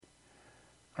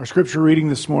Our scripture reading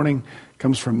this morning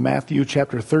comes from Matthew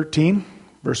chapter 13,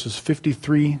 verses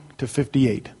 53 to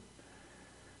 58.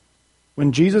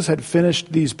 When Jesus had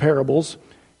finished these parables,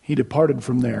 he departed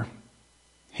from there.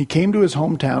 He came to his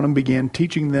hometown and began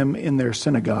teaching them in their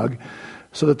synagogue,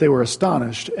 so that they were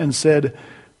astonished and said,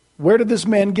 "Where did this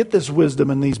man get this wisdom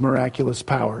and these miraculous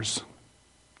powers?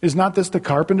 Is not this the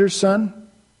carpenter's son?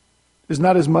 Is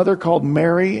not his mother called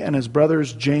Mary, and his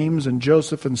brothers James and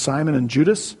Joseph and Simon and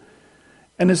Judas?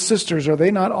 And his sisters, are they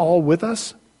not all with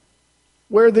us?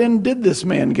 Where then did this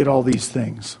man get all these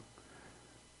things?"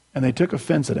 And they took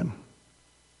offense at him.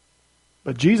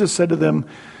 But Jesus said to them,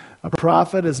 "A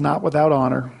prophet is not without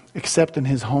honor, except in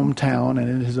his hometown and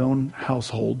in his own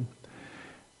household."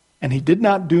 And he did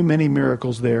not do many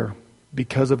miracles there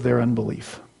because of their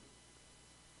unbelief.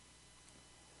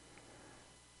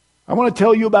 I want to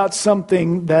tell you about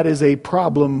something that is a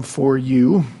problem for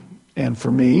you and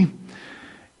for me,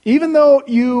 even though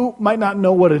you might not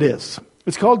know what it is.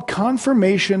 It's called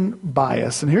confirmation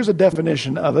bias. And here's a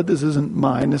definition of it. This isn't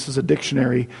mine. This is a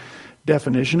dictionary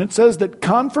definition. It says that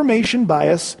confirmation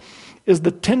bias is the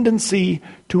tendency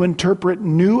to interpret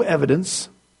new evidence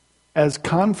as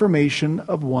confirmation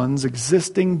of one's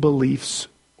existing beliefs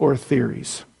or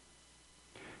theories.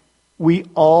 We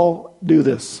all do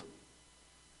this.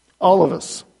 All of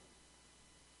us.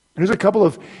 Here's a couple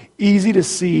of easy to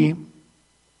see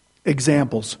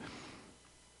examples.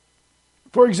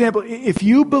 For example, if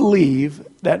you believe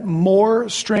that more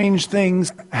strange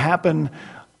things happen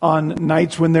on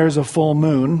nights when there's a full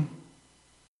moon,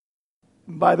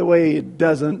 by the way, it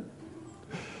doesn't.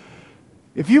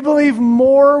 If you believe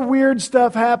more weird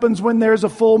stuff happens when there's a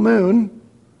full moon,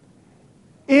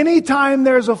 anytime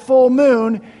there's a full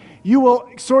moon, you will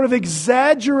sort of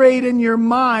exaggerate in your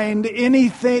mind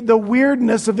anything, the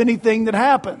weirdness of anything that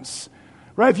happens.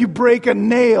 Right? If you break a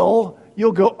nail,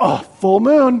 you'll go, "Oh, full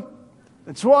moon."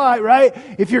 That's why, right?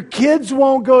 If your kids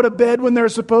won't go to bed when they're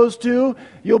supposed to,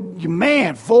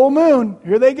 man, full moon,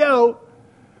 here they go.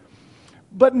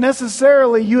 But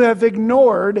necessarily you have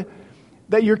ignored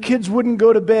that your kids wouldn't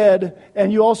go to bed,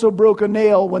 and you also broke a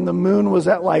nail when the moon was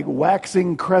at like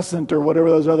waxing crescent or whatever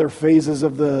those other phases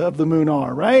of the moon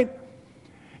are, right?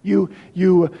 You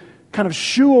kind of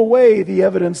shoo away the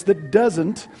evidence that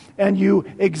doesn't, and you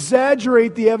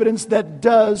exaggerate the evidence that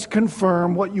does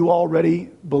confirm what you already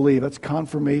believe. That's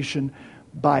confirmation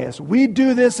bias. We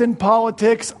do this in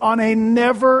politics on a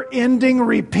never-ending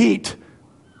repeat.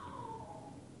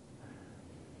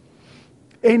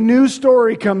 A news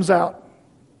story comes out,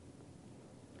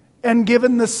 and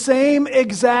given the same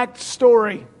exact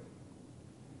story,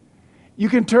 you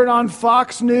can turn on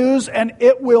Fox News and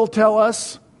it will tell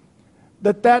us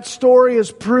that story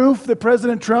is proof that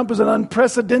President Trump is an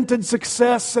unprecedented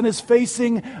success and is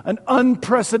facing an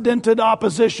unprecedented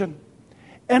opposition.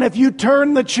 And if you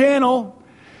turn the channel,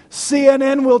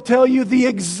 CNN will tell you the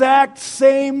exact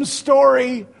same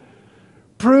story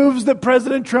proves that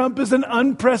President Trump is an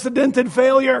unprecedented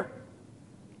failure.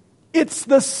 It's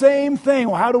the same thing.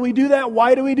 Well, how do we do that?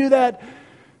 Why do we do that?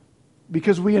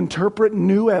 Because we interpret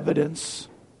new evidence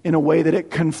in a way that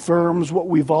it confirms what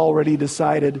we've already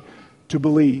decided to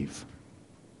believe.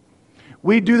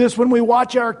 We do this when we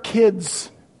watch our kids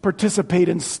participate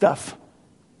in stuff.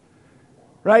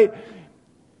 Right?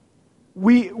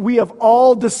 We have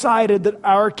all decided that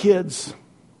our kids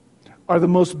are the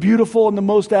most beautiful and the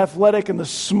most athletic and the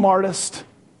smartest.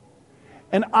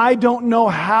 And I don't know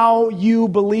how you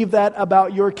believe that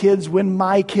about your kids when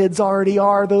my kids already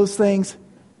are those things.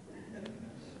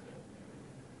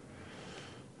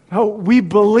 Oh, we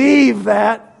believe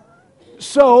that.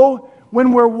 So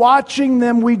when we're watching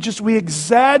them, we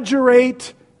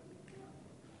exaggerate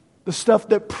the stuff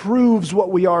that proves what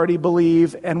we already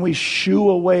believe, and we shoo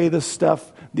away the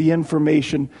stuff, the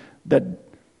information that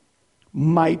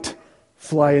might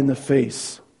fly in the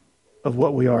face of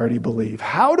what we already believe.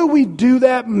 How do we do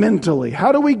that mentally?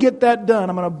 How do we get that done?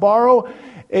 I'm going to borrow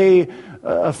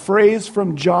a phrase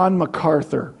from John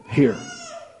MacArthur here.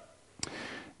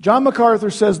 John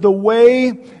MacArthur says the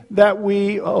way that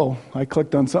I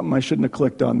clicked on something I shouldn't have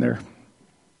clicked on there.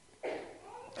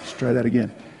 Let's try that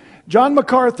again. John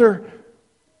MacArthur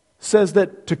says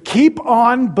that to keep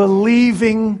on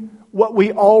believing what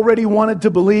we already wanted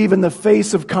to believe in the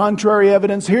face of contrary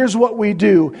evidence, here's what we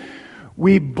do.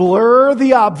 We blur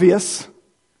the obvious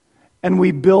and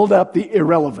we build up the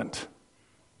irrelevant.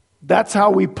 That's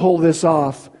how we pull this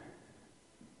off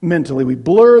mentally. We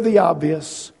blur the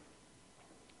obvious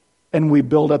and we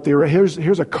build up the... Here's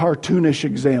a cartoonish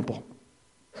example.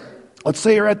 Let's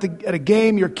say you're at a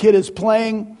game, your kid is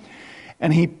playing,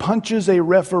 and he punches a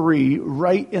referee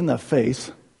right in the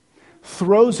face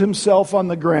throws himself on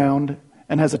the ground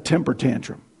and has a temper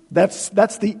tantrum. That's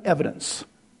the evidence.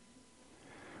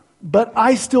 But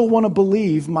I still want to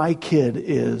believe my kid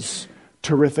is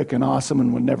terrific and awesome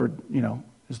and would never,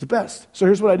 is the best. So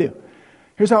here's what I do.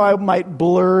 Here's how I might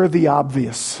blur the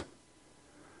obvious.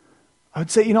 I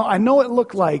would say, I know it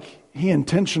looked like he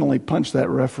intentionally punched that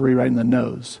referee right in the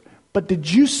nose. But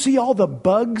did you see all the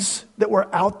bugs that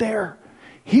were out there?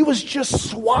 He was just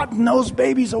swatting those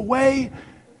babies away.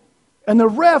 And the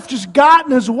ref just got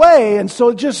in his way. And so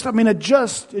it just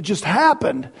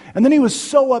happened. And then he was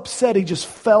so upset he just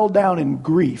fell down in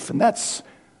grief. And that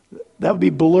would be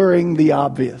blurring the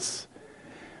obvious.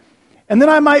 And then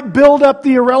I might build up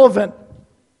the irrelevant.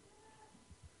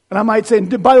 And I might say,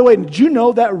 by the way, did you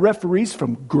know that referee's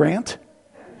from Grant?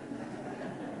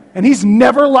 And he's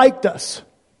never liked us.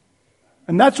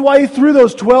 And that's why he threw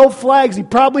those 12 flags. He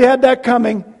probably had that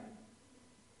coming.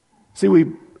 See,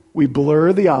 we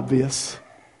blur the obvious.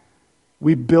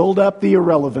 We build up the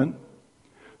irrelevant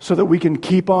so that we can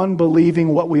keep on believing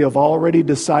what we have already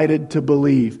decided to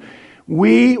believe.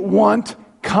 We want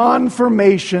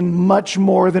confirmation much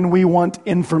more than we want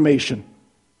information.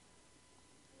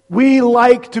 We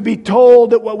like to be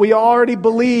told that what we already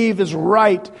believe is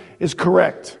right, is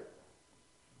correct.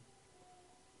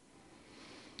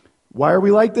 Why are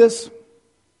we like this?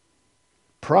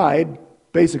 Pride,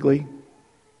 basically.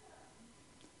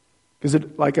 Because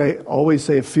like I always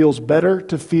say, it feels better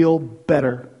to feel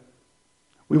better.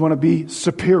 We want to be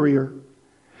superior.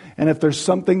 And if there's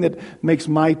something that makes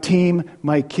my team,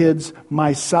 my kids,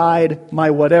 my side,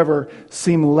 my whatever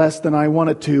seem less than I want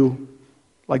it to,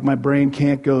 like my brain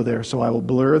can't go there, so I will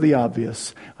blur the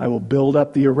obvious. I will build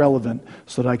up the irrelevant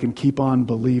so that I can keep on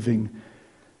believing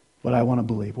what I want to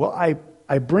believe. Well,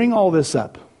 I bring all this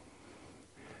up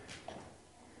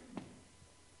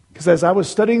because as I was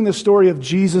studying the story of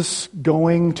Jesus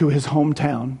going to his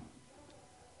hometown,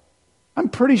 I'm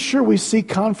pretty sure we see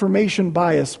confirmation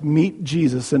bias meet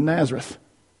Jesus in Nazareth.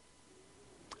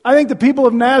 I think the people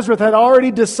of Nazareth had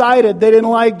already decided they didn't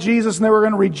like Jesus and they were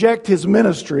going to reject his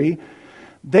ministry.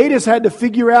 They just had to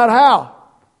figure out how.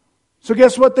 So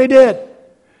guess what they did?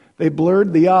 They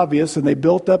blurred the obvious and they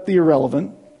built up the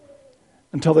irrelevant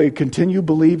until they continue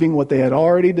believing what they had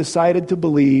already decided to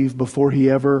believe before he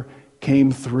ever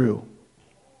came through.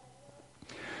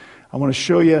 I want to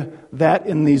show you that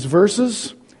in these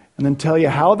verses and then tell you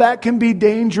how that can be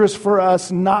dangerous for us,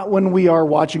 not when we are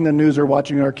watching the news or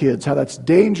watching our kids, how that's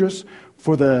dangerous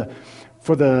for the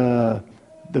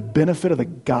benefit of the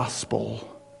gospel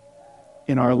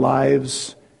in our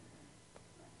lives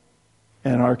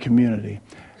and in our community.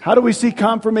 How do we see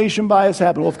confirmation bias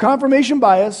happen? Well, if confirmation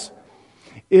bias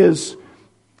is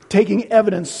taking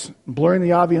evidence, blurring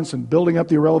the obvious and building up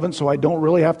the irrelevant so I don't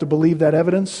really have to believe that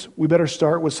evidence, we better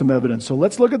start with some evidence. So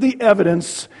let's look at the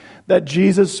evidence that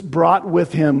Jesus brought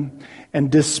with him and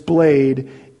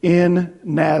displayed in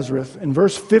Nazareth. In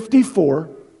verse 54,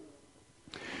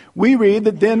 we read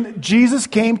that then Jesus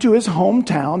came to his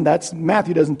hometown.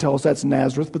 Matthew doesn't tell us that's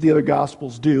Nazareth, but the other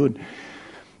Gospels do.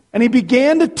 And he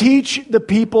began to teach the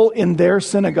people in their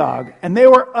synagogue. And they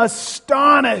were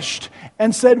astonished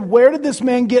and said, where did this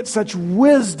man get such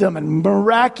wisdom and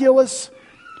miraculous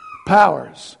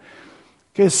powers?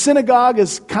 Okay, a synagogue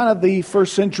is kind of the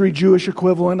first century Jewish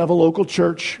equivalent of a local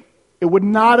church. It would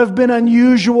not have been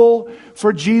unusual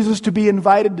for Jesus to be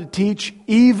invited to teach,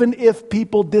 even if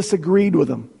people disagreed with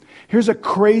him. Here's a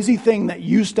crazy thing that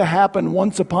used to happen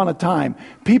once upon a time.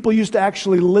 People used to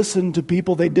actually listen to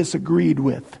people they disagreed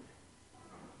with.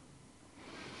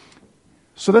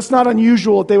 So that's not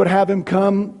unusual that they would have him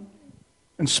come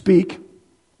and speak.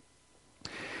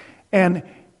 And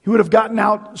he would have gotten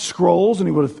out scrolls, and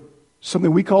he would have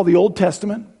something we call the Old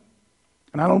Testament.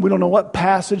 And we don't know what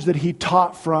passage that he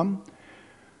taught from,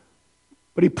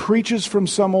 but he preaches from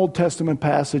some Old Testament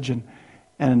passage,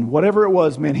 and whatever it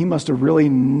was, man, he must have really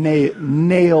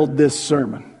nailed this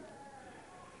sermon.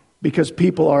 Because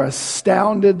people are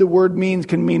astounded. The word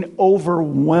can mean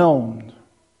overwhelmed.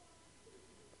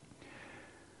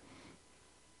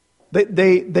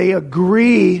 They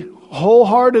agree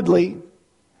wholeheartedly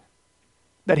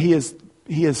that he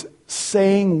is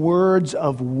saying words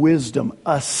of wisdom,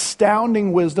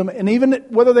 astounding wisdom. And even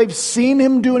whether they've seen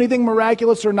him do anything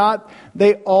miraculous or not,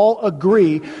 they all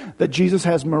agree that Jesus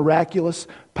has miraculous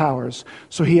powers.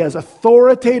 So he has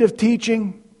authoritative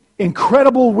teaching,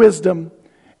 incredible wisdom,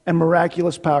 and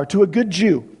miraculous power. To a good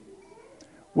Jew,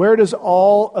 where does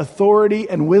all authority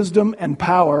and wisdom and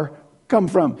power come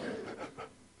from?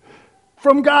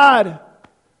 From God.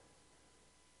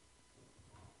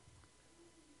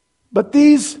 But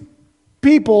these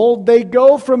people, they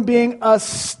go from being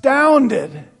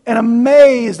astounded and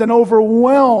amazed and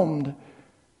overwhelmed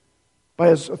by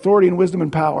his authority and wisdom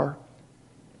and power.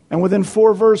 And within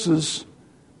 4 verses,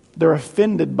 they're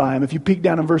offended by him. If you peek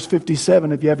down in verse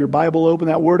 57, if you have your Bible open,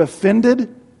 that word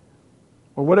offended,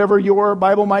 or whatever your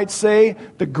Bible might say,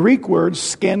 the Greek word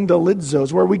scandalizo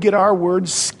is where we get our word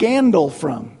scandal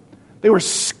from. They were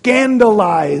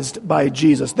scandalized by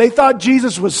Jesus. They thought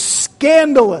Jesus was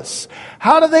scandalous.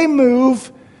 How do they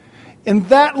move in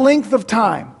that length of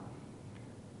time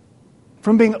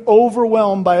from being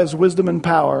overwhelmed by his wisdom and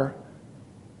power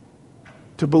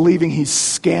to believing he's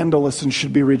scandalous and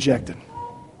should be rejected?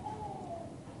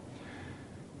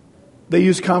 They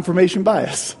use confirmation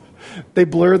bias. They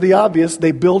blur the obvious.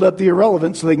 They build up the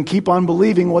irrelevant so they can keep on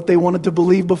believing what they wanted to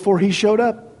believe before he showed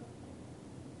up.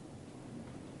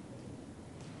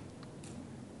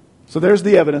 So there's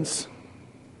the evidence.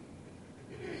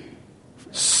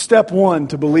 Step 1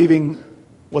 to believing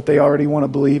what they already want to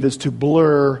believe is to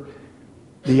blur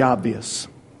the obvious.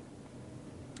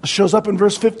 It shows up in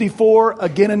verse 54,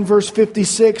 again in verse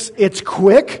 56. It's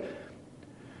quick.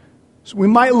 So we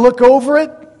might look over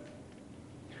it,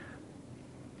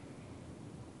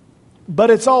 but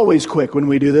it's always quick when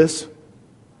we do this.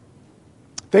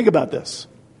 Think about this.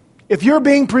 If you're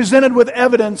being presented with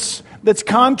evidence that's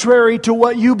contrary to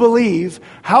what you believe,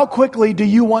 how quickly do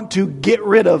you want to get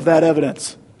rid of that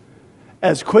evidence?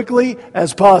 As quickly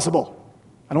as possible.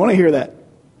 I don't want to hear that.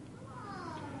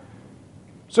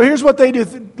 So here's what they do.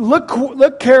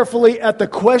 Look carefully at the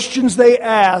questions they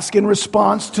ask in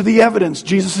response to the evidence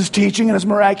Jesus is teaching and his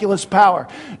miraculous power.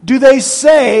 Do they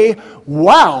say,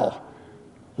 wow,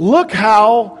 look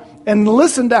how, and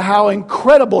listen to how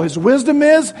incredible his wisdom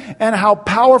is and how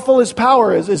powerful his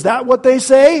power is? Is that what they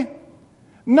say?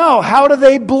 No. How do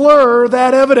they blur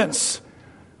that evidence?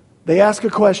 They ask a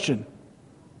question.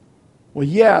 Well,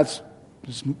 yeah,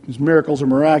 his miracles are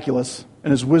miraculous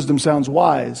and his wisdom sounds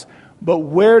wise. But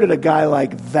where did a guy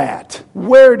like that,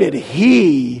 where did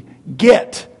he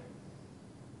get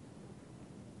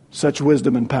such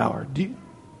wisdom and power? Do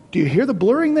you hear the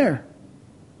blurring there?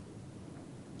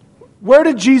 Where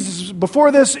did Jesus,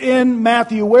 before this in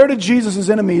Matthew, where did Jesus'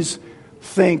 enemies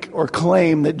think or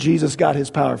claim that Jesus got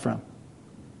his power from?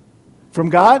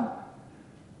 From God?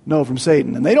 No, from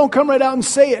Satan. And they don't come right out and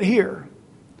say it here.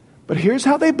 But here's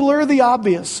how they blur the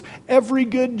obvious. Every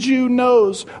good Jew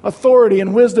knows authority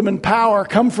and wisdom and power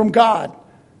come from God.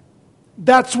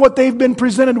 That's what they've been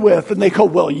presented with. And they go,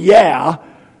 well, yeah.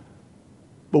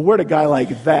 But where'd a guy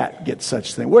like that get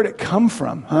such thing? Where'd it come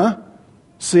from, huh?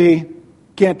 See,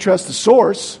 can't trust the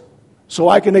source, so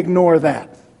I can ignore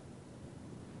that.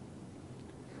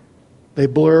 They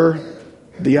blur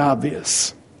the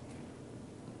obvious.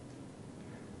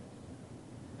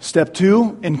 Step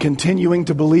 2, in continuing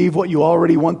to believe what you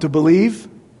already want to believe,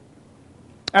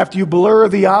 after you blur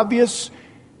the obvious,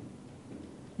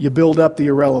 you build up the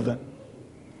irrelevant.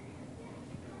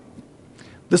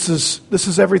 This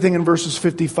is everything in verses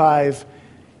 55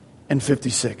 and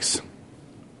 56.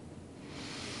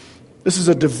 This is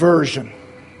a diversion.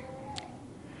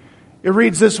 It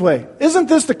reads this way. Isn't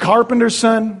this the carpenter's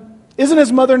son? Isn't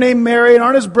his mother named Mary? And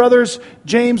aren't his brothers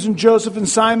James and Joseph and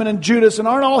Simon and Judas? And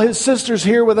aren't all his sisters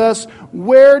here with us?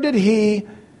 Where did he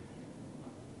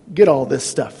get all this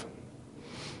stuff?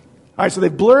 All right, so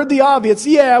they've blurred the obvious.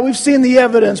 Yeah, we've seen the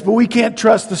evidence, but we can't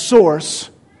trust the source.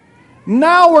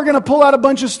 Now we're going to pull out a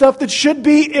bunch of stuff that should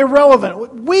be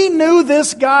irrelevant. We knew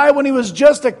this guy when he was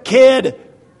just a kid.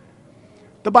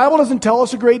 The Bible doesn't tell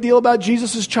us a great deal about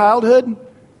Jesus' childhood,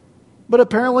 but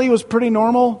apparently he was pretty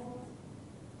normal.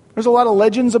 There's a lot of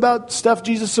legends about stuff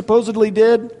Jesus supposedly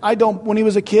did. When he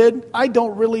was a kid, I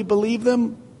don't really believe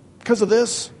them because of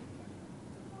this.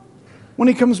 When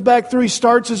he comes back through, he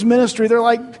starts his ministry. They're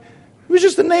like, he was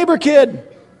just a neighbor kid.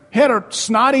 He had a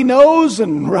snotty nose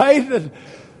and right.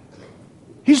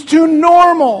 He's too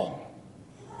normal.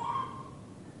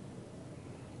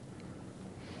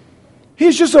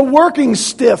 He's just a working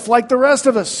stiff like the rest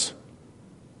of us.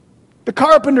 The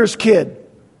carpenter's kid.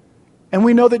 And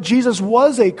we know that Jesus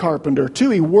was a carpenter too.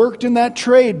 He worked in that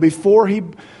trade before he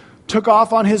took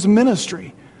off on his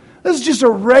ministry. This is just a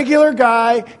regular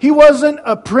guy. He wasn't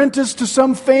apprenticed to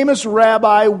some famous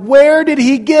rabbi. Where did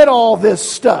he get all this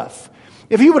stuff?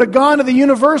 If he would have gone to the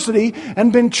university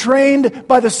and been trained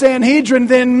by the Sanhedrin,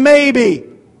 then maybe.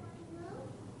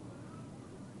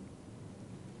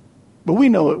 But we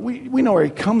know it. We know where he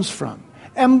comes from.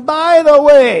 And by the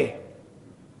way,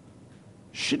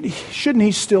 shouldn't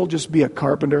he still just be a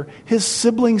carpenter? His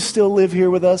siblings still live here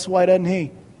with us. Why doesn't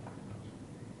he?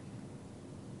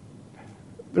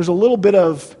 There's a little bit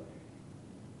of,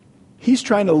 he's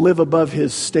trying to live above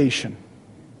his station,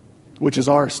 which is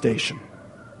our station.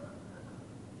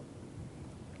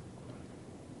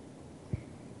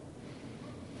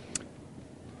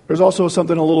 There's also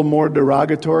something a little more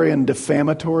derogatory and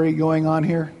defamatory going on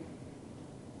here.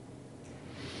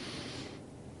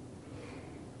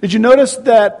 Did you notice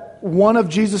that one of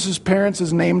Jesus' parents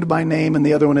is named by name and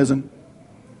the other one isn't?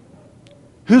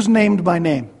 Who's named by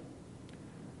name?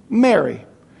 Mary.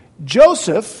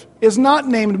 Joseph is not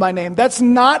named by name. That's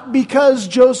not because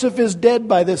Joseph is dead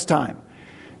by this time.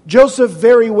 Joseph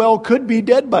very well could be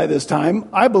dead by this time.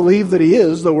 I believe that he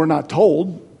is, though we're not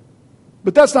told.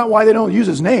 But that's not why they don't use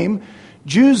his name.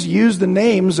 Jews use the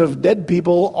names of dead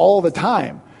people all the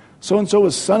time. So-and-so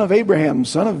is son of Abraham,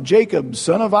 son of Jacob,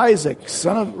 son of Isaac,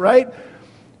 son of, right?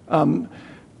 That's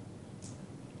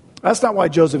not why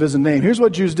Joseph isn't named. Here's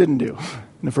what Jews didn't do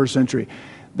in the first century.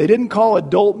 They didn't call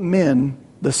adult men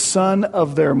the son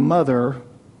of their mother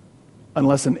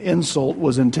unless an insult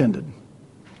was intended.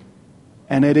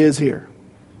 And it is here.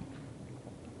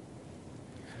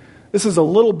 This is a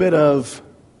little bit of,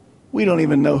 we don't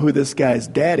even know who this guy's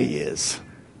daddy is.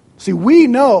 See, we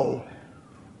know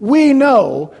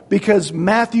because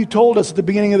Matthew told us at the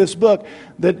beginning of this book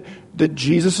that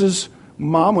Jesus'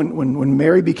 mom, when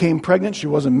Mary became pregnant, she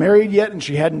wasn't married yet and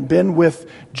she hadn't been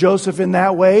with Joseph in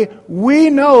that way. We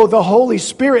know the Holy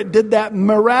Spirit did that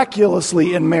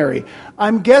miraculously in Mary.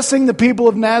 I'm guessing the people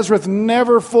of Nazareth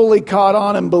never fully caught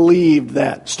on and believed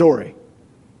that story,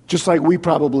 just like we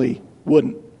probably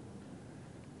wouldn't.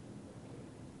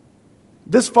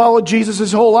 This followed Jesus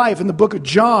his whole life. In the book of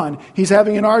John, he's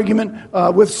having an argument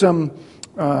with some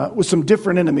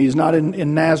different enemies, not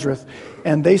in Nazareth.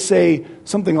 And they say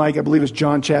something like, I believe it's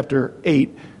John chapter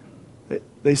 8.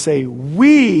 They say,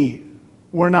 we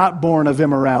were not born of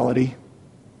immorality.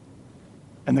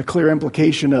 And the clear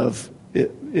implication of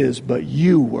it is, but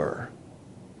you were.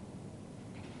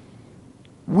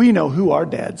 We know who our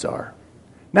dads are.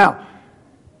 Now,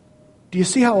 do you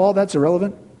see how all that's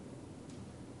irrelevant?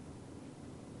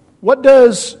 What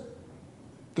does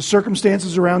the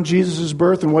circumstances around Jesus'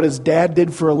 birth and what his dad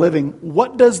did for a living,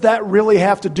 what does that really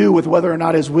have to do with whether or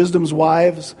not his wisdom's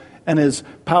wives and his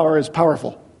power is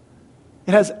powerful?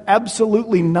 It has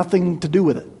absolutely nothing to do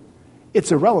with it.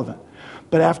 It's irrelevant.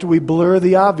 But after we blur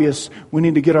the obvious, we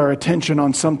need to get our attention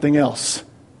on something else.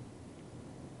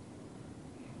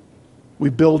 We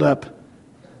build up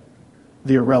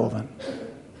the irrelevant.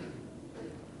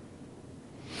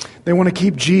 They want to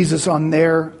keep Jesus on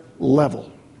their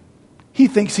level. He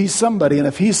thinks he's somebody, and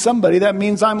if he's somebody, that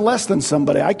means I'm less than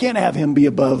somebody. I can't have him be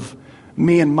above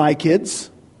me and my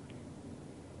kids.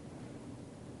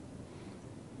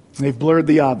 They've blurred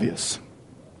the obvious.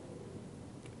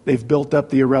 They've built up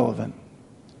the irrelevant.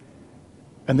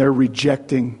 And they're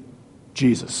rejecting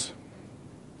Jesus.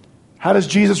 How does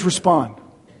Jesus respond?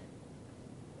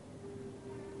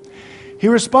 He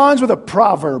responds with a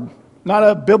proverb. Not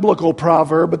a biblical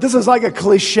proverb, but this is like a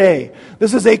cliche.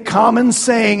 This is a common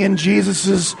saying in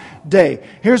Jesus' day.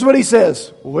 Here's what he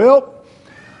says. Well,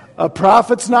 a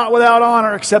prophet's not without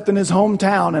honor except in his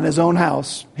hometown and his own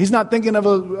house. He's not thinking of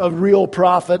a real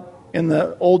prophet in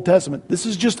the Old Testament. This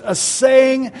is just a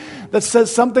saying that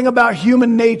says something about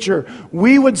human nature.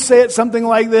 We would say it something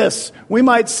like this. We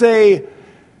might say,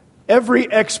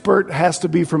 every expert has to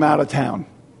be from out of town.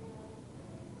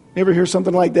 You ever hear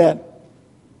something like that?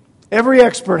 Every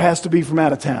expert has to be from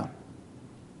out of town.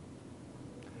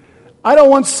 I don't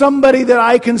want somebody that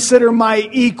I consider my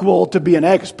equal to be an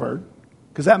expert,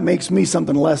 because that makes me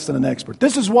something less than an expert.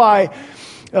 This is why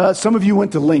some of you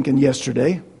went to Lincoln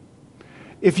yesterday.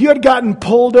 If you had gotten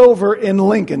pulled over in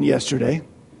Lincoln yesterday,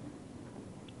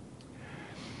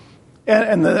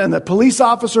 and the police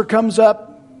officer comes up,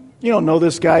 you don't know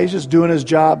this guy, he's just doing his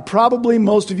job. Probably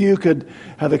most of you could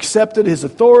have accepted his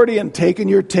authority and taken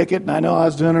your ticket. And I know I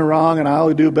was doing it wrong and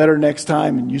I'll do better next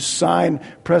time. And you sign,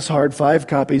 press hard, 5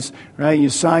 copies, right? You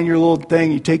sign your little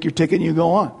thing, you take your ticket and you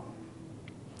go on.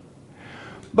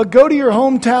 But go to your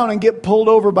hometown and get pulled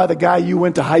over by the guy you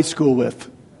went to high school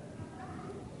with.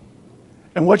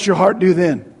 And what's your heart do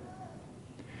then?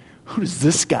 Who does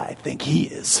this guy think he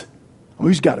is? Oh,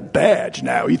 he's got a badge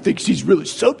now. He thinks he's really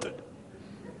something.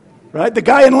 Right? The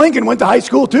guy in Lincoln went to high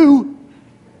school too.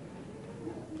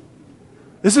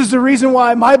 This is the reason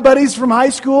why my buddies from high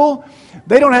school,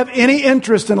 they don't have any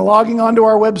interest in logging onto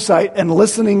our website and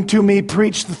listening to me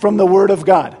preach from the Word of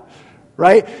God.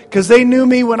 Right? Because they knew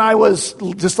me when I was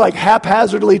just like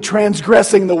haphazardly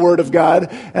transgressing the Word of God,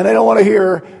 and they don't want to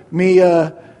hear me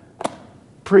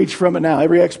preach from it now.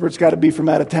 Every expert's got to be from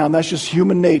out of town. That's just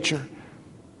human nature. And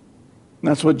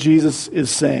that's what Jesus is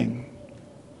saying.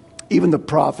 Even the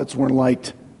prophets weren't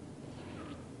liked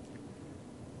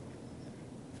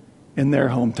in their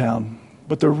hometown.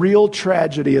 But the real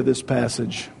tragedy of this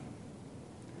passage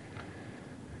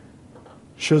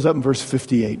shows up in verse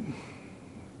 58,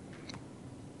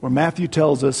 where Matthew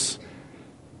tells us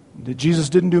that Jesus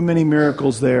didn't do many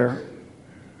miracles there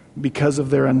because of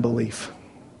their unbelief.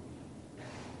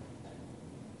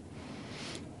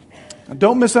 Now,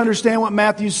 don't misunderstand what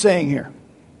Matthew's saying here.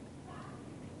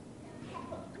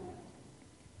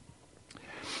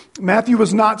 Matthew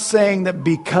was not saying that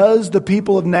because the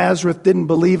people of Nazareth didn't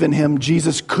believe in him,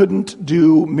 Jesus couldn't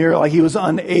do miracles, like he was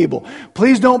unable.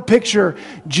 Please don't picture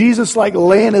Jesus like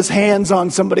laying his hands on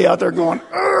somebody out there going,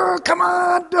 come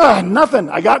on, nothing.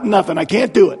 I got nothing. I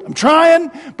can't do it. I'm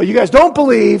trying, but you guys don't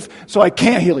believe, so I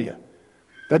can't heal you.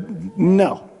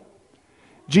 No.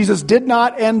 Jesus did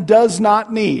not and does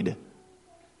not need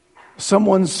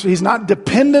he's not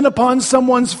dependent upon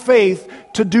someone's faith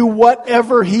to do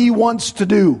whatever he wants to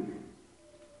do.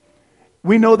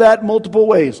 We know that multiple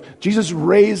ways. Jesus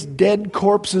raised dead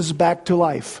corpses back to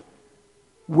life.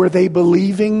 Were they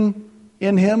believing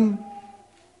in him?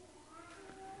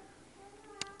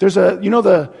 There's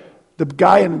the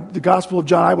guy in the Gospel of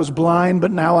John, I was blind, but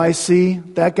now I see.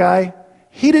 That guy,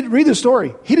 he didn't read the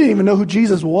story. He didn't even know who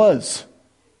Jesus was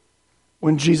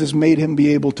when Jesus made him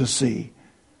be able to see.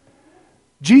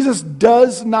 Jesus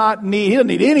doesn't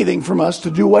need anything from us to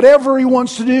do whatever he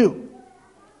wants to do.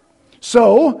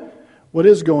 So, what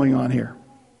is going on here?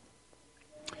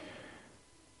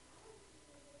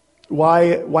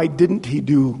 Why didn't he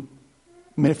do?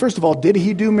 I mean, first of all, did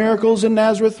he do miracles in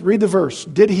Nazareth? Read the verse.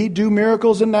 Did he do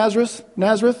miracles in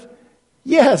Nazareth?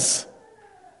 Yes.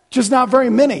 Just not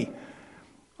very many.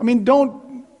 I mean,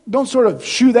 don't sort of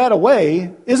shoo that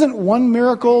away. Isn't one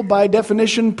miracle by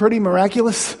definition pretty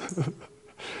miraculous?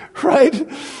 Right?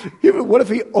 What if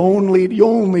he only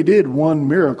did one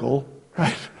miracle?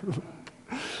 Right?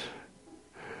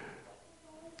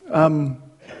 I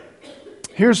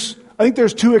think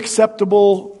there's two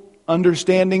acceptable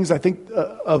understandings, I think,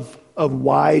 of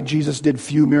why Jesus did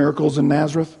few miracles in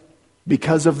Nazareth,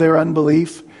 because of their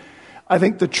unbelief. I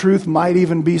think the truth might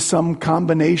even be some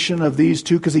combination of these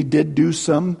two, because he did do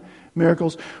some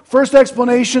miracles. First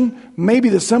explanation, maybe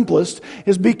the simplest,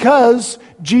 is because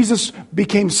Jesus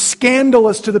became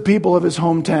scandalous to the people of his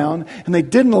hometown, and they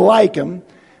didn't like him.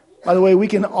 By the way,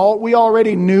 we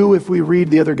already knew if we read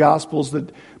the other Gospels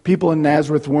that people in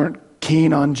Nazareth weren't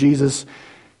keen on Jesus,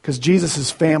 because Jesus'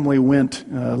 family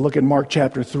went, look at Mark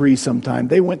chapter 3 sometime,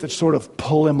 they went to sort of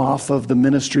pull him off of the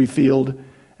ministry field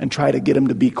and try to get him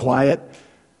to be quiet.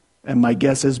 And my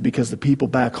guess is because the people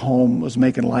back home was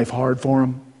making life hard for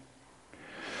him.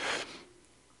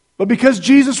 But because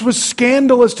Jesus was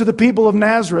scandalous to the people of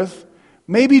Nazareth,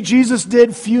 maybe Jesus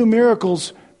did few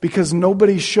miracles because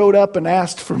nobody showed up and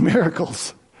asked for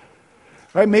miracles.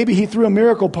 Right? Maybe he threw a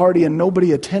miracle party and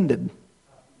nobody attended,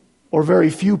 or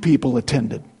very few people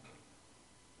attended.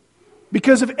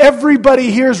 Because if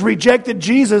everybody here's rejected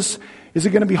Jesus, is it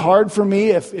going to be hard for me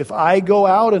if I go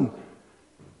out and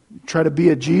try to be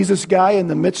a Jesus guy in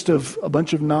the midst of a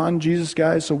bunch of non-Jesus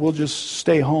guys, so we'll just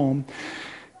stay home?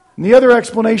 And the other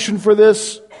explanation for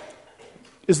this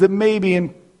is that maybe,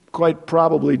 and quite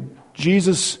probably,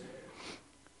 Jesus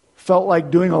felt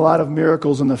like doing a lot of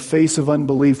miracles in the face of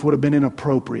unbelief would have been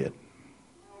inappropriate.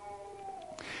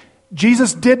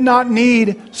 Jesus did not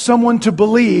need someone to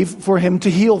believe for him to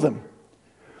heal them.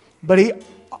 But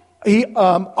he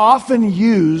often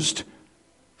used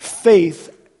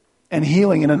faith and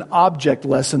healing in an object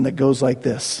lesson that goes like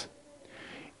this.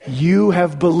 You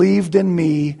have believed in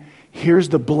me. Here's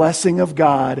the blessing of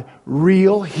God.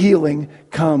 Real healing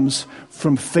comes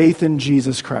from faith in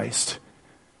Jesus Christ.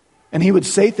 And he would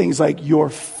say things like, your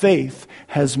faith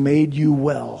has made you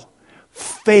well.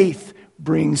 Faith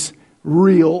brings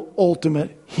real,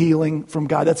 ultimate healing from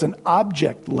God. That's an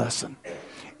object lesson.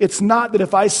 It's not that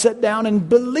if I sit down and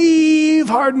believe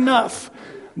hard enough,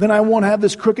 then I won't have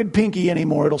this crooked pinky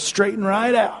anymore. It'll straighten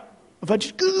right out. If I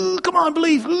just, come on,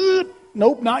 believe.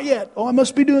 Nope, not yet. Oh, I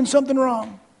must be doing something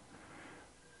wrong.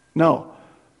 No.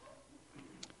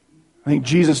 I think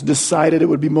Jesus decided it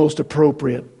would be most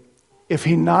appropriate if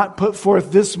he not put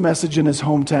forth this message in his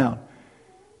hometown.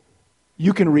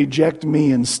 You can reject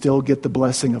me and still get the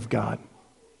blessing of God.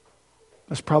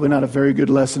 That's probably not a very good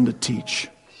lesson to teach.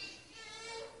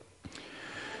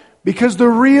 Because the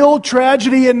real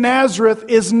tragedy in Nazareth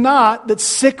is not that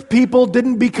sick people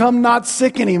didn't become not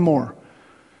sick anymore.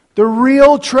 The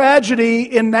real tragedy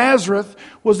in Nazareth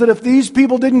was that if these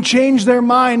people didn't change their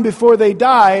mind before they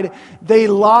died, they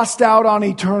lost out on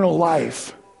eternal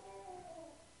life.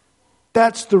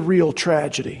 That's the real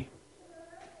tragedy.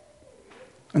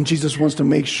 And Jesus wants to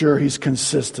make sure he's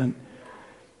consistent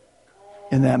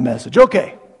in that message.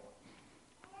 Okay.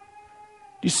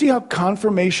 Do you see how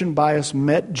confirmation bias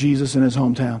met Jesus in his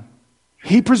hometown?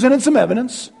 He presented some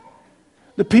evidence.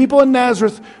 The people in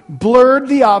Nazareth blurred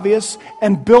the obvious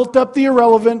and built up the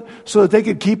irrelevant so that they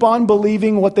could keep on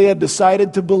believing what they had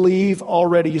decided to believe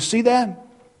already. You see that?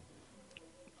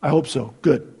 I hope so.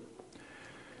 Good.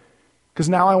 Because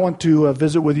now I want to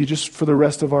visit with you just for the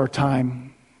rest of our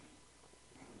time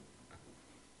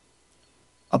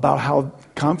about how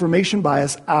confirmation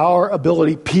bias, our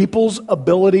ability, people's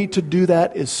ability to do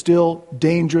that is still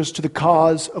dangerous to the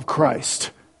cause of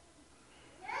Christ.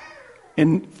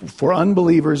 And for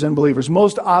unbelievers and believers,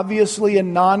 most obviously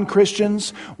in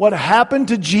non-Christians, what happened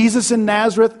to Jesus in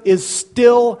Nazareth is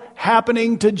still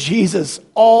happening to Jesus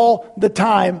all the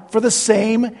time for the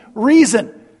same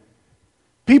reason.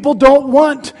 People don't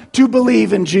want to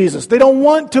believe in Jesus. They don't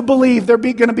want to believe they're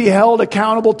going to be held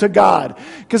accountable to God.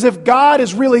 Because if God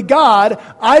is really God,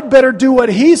 I'd better do what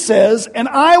He says, and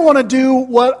I want to do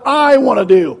what I want to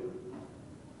do.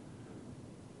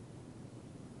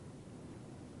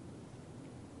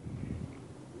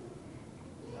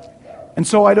 And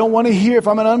so I don't want to hear, if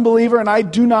I'm an unbeliever and I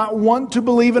do not want to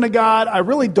believe in a God, I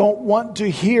really don't want to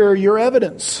hear your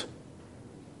evidence.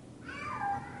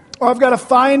 Or I've got to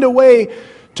find a way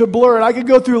to blur it. I could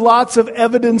go through lots of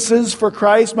evidences for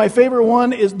Christ. My favorite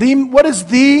one is, what is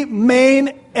the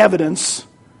main evidence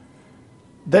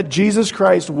that Jesus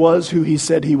Christ was who He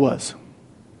said He was?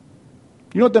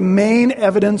 You know what the main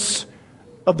evidence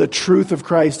of the truth of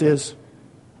Christ is?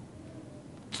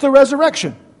 It's the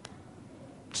resurrection.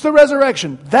 It's the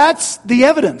resurrection. That's the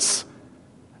evidence.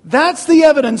 That's the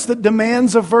evidence that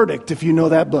demands a verdict, if you know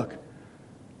that book.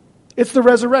 It's the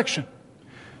resurrection.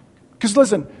 Because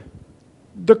listen,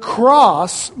 the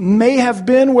cross may have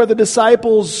been where the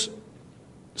disciples'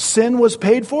 sin was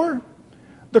paid for.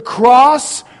 The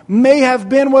cross may have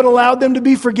been what allowed them to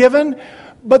be forgiven.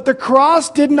 But the cross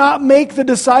did not make the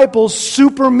disciples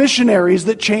super missionaries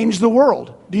that changed the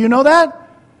world. Do you know that?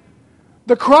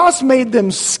 The cross made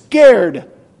them scared.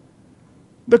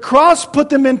 The cross put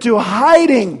them into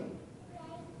hiding.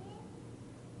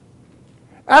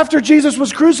 After Jesus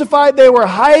was crucified, they were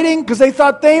hiding because they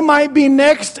thought they might be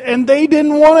next and they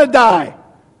didn't want to die.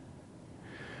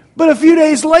 But a few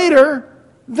days later,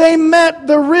 they met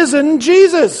the risen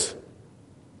Jesus.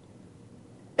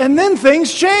 And then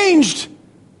things changed.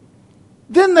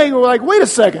 Then they were like, wait a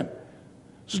second.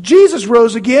 So Jesus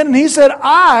rose again and He said,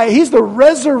 He's the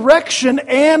resurrection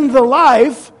and the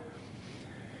life.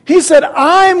 He said,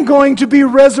 I'm going to be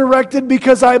resurrected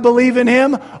because I believe in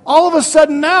Him. All of a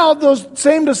sudden now, those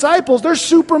same disciples, they're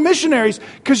super missionaries.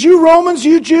 Because you Romans,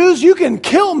 you Jews, you can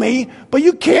kill me, but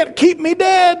you can't keep me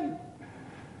dead.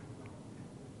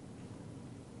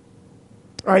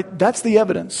 All right, that's the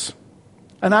evidence.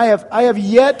 And I have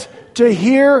yet to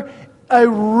hear a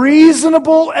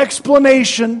reasonable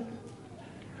explanation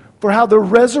for how the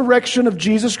resurrection of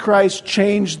Jesus Christ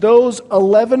changed those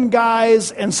 11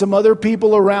 guys and some other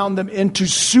people around them into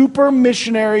super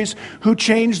missionaries who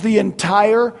changed the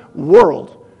entire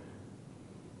world.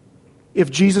 If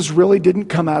Jesus really didn't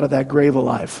come out of that grave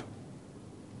alive.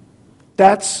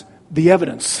 That's the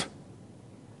evidence.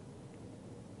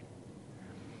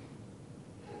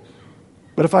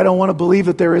 But if I don't want to believe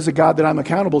that there is a God that I'm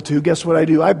accountable to, guess what I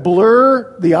do? I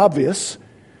blur the obvious.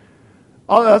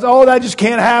 Oh, that just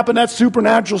can't happen. That's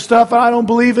supernatural stuff. I don't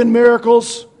believe in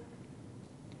miracles.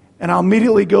 And I'll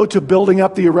immediately go to building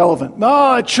up the irrelevant.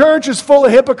 No, a church is full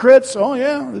of hypocrites. Oh,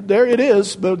 yeah, there it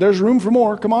is. But there's room for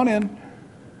more. Come on in.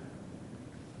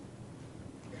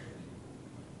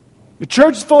 The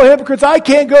church is full of hypocrites. I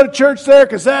can't go to church there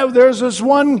because there's this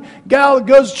one gal that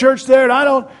goes to church there and I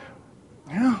don't.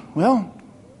 Yeah, well,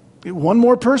 one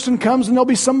more person comes and there'll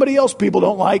be somebody else people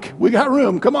don't like. We got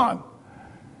room. Come on.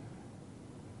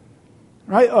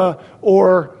 Right?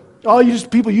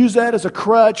 People use that as a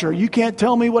crutch, or you can't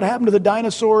tell me what happened to the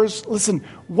dinosaurs. Listen,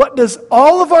 what does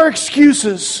all of our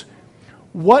excuses,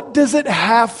 what does it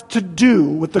have to do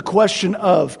with the question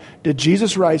of, did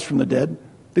Jesus rise from the dead?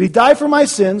 Did He die for my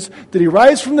sins? Did He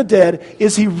rise from the dead?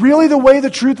 Is He really the way, the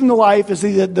truth, and the life? Is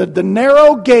He the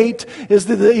narrow gate? Is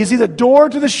He the door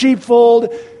to the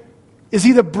sheepfold? Is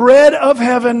He the bread of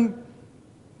heaven?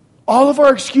 All of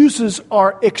our excuses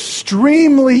are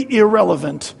extremely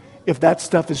irrelevant if that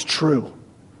stuff is true.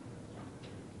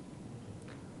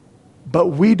 But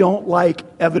we don't like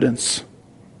evidence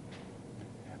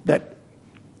that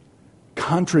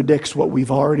contradicts what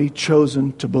we've already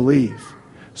chosen to believe.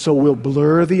 So we'll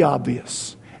blur the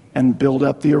obvious and build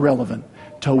up the irrelevant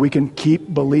till we can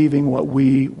keep believing what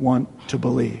we want to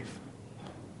believe.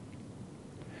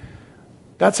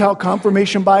 That's how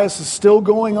confirmation bias is still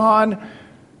going on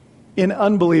in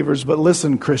unbelievers. But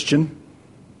listen, Christian,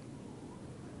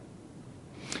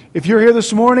 If you're here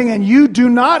this morning and you do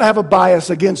not have a bias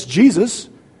against Jesus,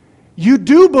 you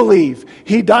do believe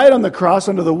He died on the cross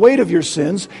under the weight of your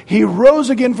sins, He rose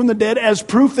again from the dead as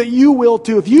proof that you will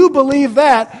too. If you believe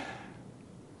that,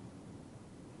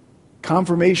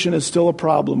 confirmation is still a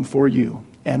problem for you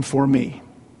and for me.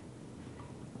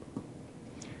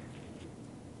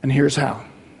 And here's how.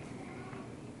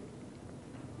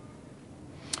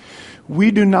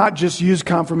 We do not just use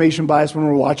confirmation bias when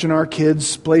we're watching our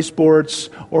kids play sports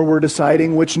or we're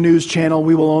deciding which news channel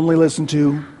we will only listen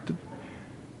to.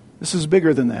 This is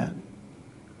bigger than that.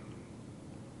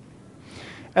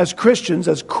 As Christians,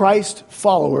 as Christ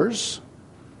followers,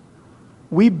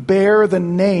 we bear the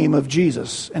name of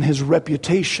Jesus and His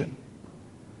reputation.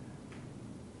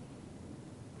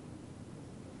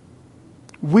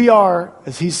 We are,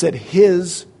 as He said,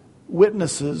 His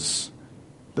witnesses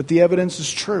that the evidence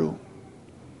is true.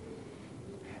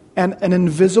 And an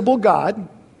invisible God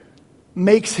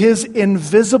makes His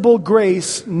invisible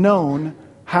grace known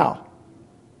how?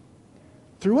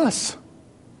 Through us.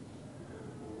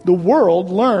 The world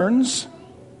learns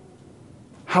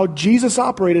how Jesus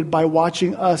operated by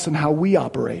watching us and how we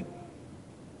operate.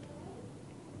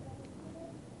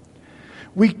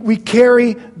 We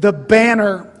carry the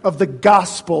banner of the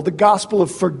gospel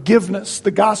of forgiveness,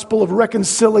 the gospel of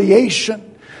reconciliation,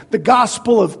 the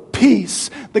gospel of peace,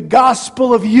 the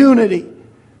gospel of unity.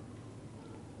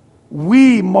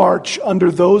 We march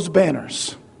under those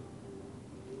banners,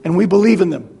 and we believe in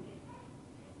them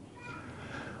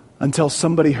until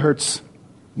somebody hurts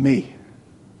me.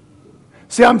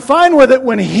 See, I'm fine with it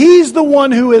when He's the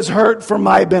one who is hurt for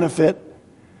my benefit.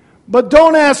 But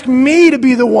don't ask me to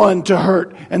be the one to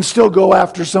hurt and still go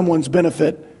after someone's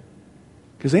benefit.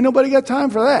 Because ain't nobody got time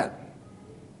for that.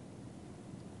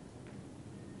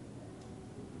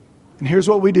 And here's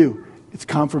what we do. It's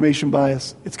confirmation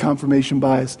bias. It's confirmation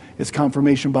bias. It's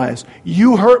confirmation bias.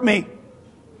 You hurt me.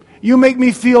 You make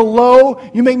me feel low.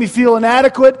 You make me feel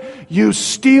inadequate. You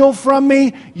steal from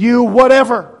me. You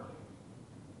whatever.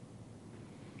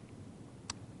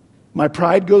 My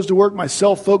pride goes to work. My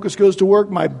self-focus goes to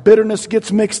work. My bitterness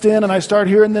gets mixed in, and I start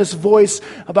hearing this voice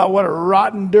about what a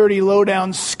rotten, dirty,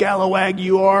 low-down scalawag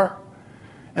you are.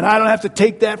 And I don't have to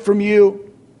take that from you.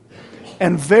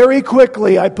 And very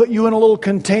quickly, I put you in a little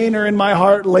container in my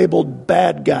heart labeled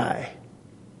bad guy.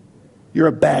 You're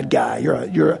a bad guy.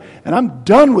 And I'm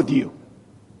done with you.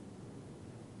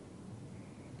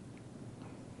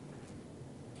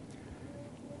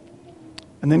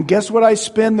 And then guess what I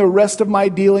spend the rest of my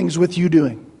dealings with you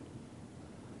doing?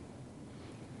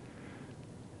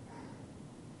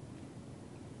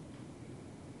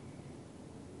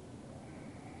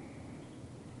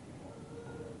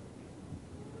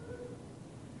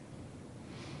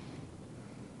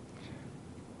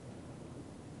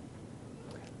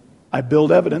 I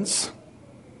build evidence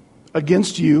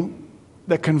against you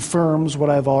that confirms what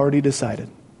I've already decided.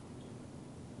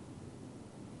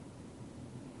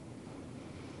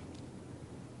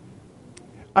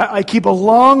 I keep a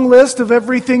long list of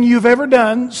everything you've ever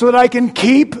done so that I can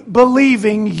keep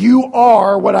believing you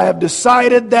are what I have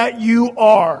decided that you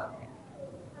are.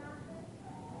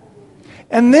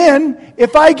 And then,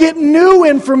 if I get new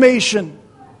information,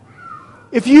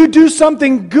 if you do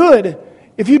something good,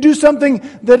 if you do something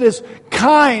that is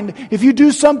kind, if you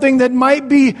do something that might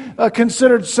be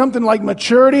considered something like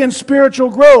maturity and spiritual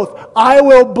growth, I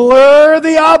will blur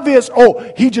the obvious.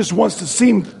 Oh, he just wants to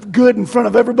seem good in front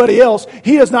of everybody else.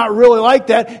 He is not really like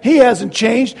that. He hasn't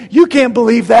changed. You can't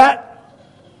believe that.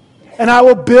 And I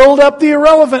will build up the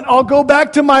irrelevant. I'll go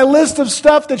back to my list of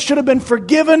stuff that should have been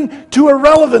forgiven to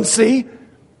irrelevancy.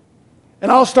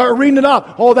 And I'll start reading it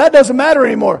off. Oh, that doesn't matter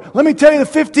anymore. Let me tell you the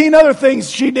 15 other things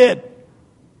she did.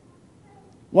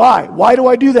 Why? Why do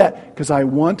I do that? Because I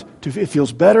want to, it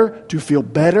feels better to feel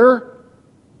better.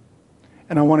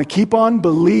 And I want to keep on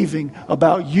believing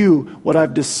about you what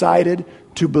I've decided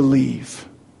to believe.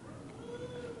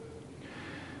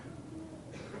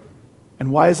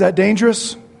 And why is that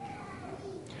dangerous?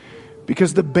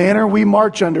 Because the banner we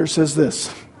march under says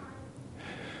this: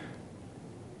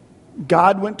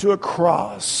 God went to a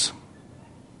cross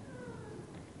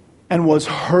and was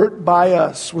hurt by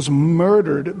us, was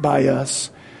murdered by us,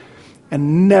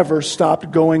 and never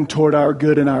stopped going toward our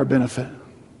good and our benefit.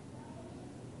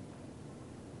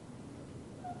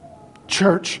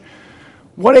 Church,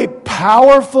 what a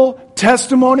powerful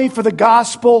testimony for the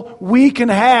gospel we can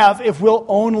have if we'll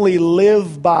only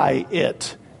live by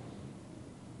it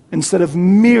instead of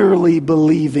merely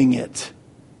believing it.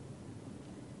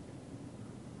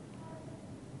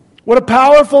 What a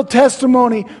powerful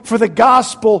testimony for the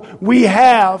gospel we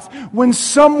have when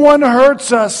someone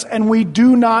hurts us and we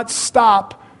do not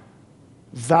stop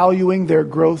valuing their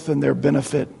growth and their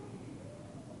benefit.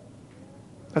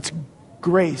 That's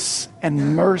grace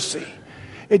and mercy.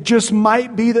 It just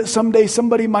might be that someday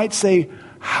somebody might say,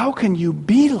 how can you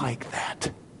be like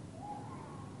that?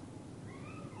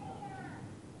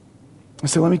 I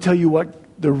said, let me tell you what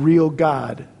the real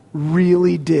God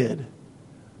really did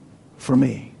for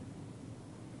me.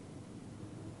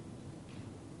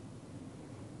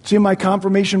 See my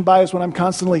confirmation bias when I'm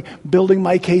constantly building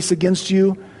my case against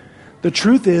you? The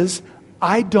truth is,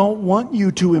 I don't want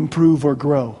you to improve or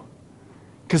grow.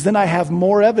 Because then I have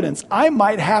more evidence. I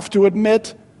might have to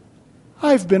admit,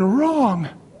 I've been wrong.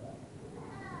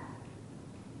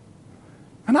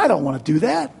 And I don't want to do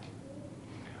that.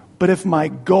 But if my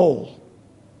goal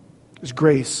is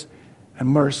grace and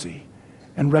mercy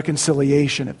and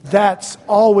reconciliation, if that's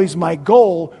always my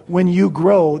goal, when you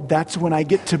grow, that's when I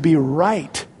get to be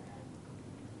right.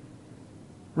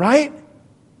 Right?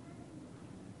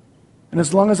 And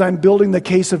as long as I'm building the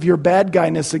case of your bad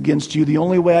guyness against you, the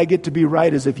only way I get to be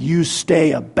right is if you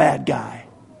stay a bad guy.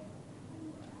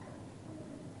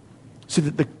 See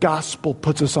that the gospel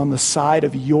puts us on the side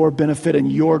of your benefit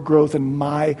and your growth and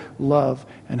my love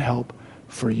and help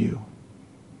for you.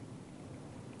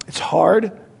 It's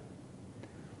hard,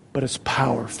 but it's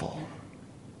powerful.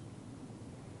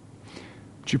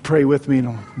 Would you pray with me,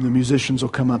 and the musicians will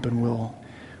come up and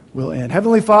we'll end.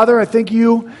 Heavenly Father, I thank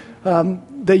you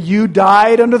that you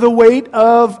died under the weight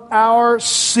of our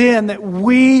sin, that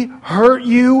we hurt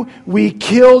you, we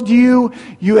killed you,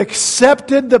 you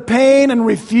accepted the pain and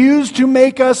refused to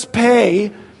make us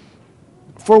pay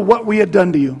for what we had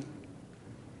done to you.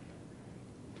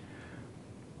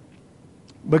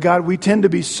 But God, we tend to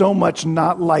be so much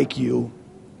not like you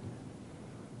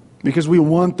because we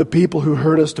want the people who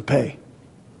hurt us to pay.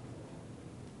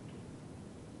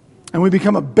 And we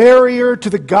become a barrier to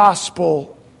the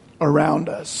gospel around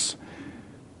us.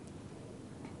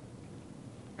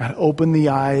 God, open the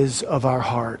eyes of our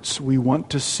hearts. We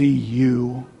want to see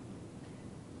you.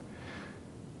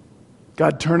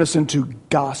 God, turn us into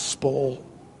gospel,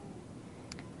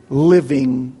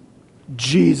 living,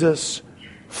 Jesus,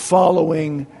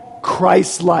 following,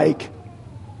 Christ-like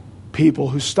people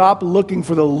who stop looking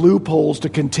for the loopholes to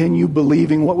continue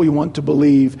believing what we want to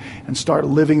believe and start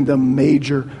living the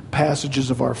major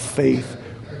passages of our faith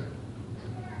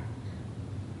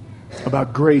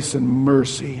about grace and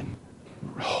mercy and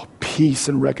peace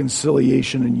and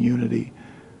reconciliation and unity.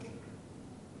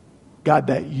 God,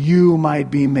 that you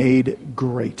might be made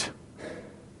great.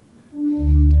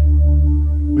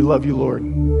 We love you, Lord.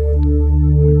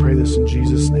 We pray this in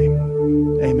Jesus'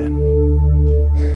 name. Amen.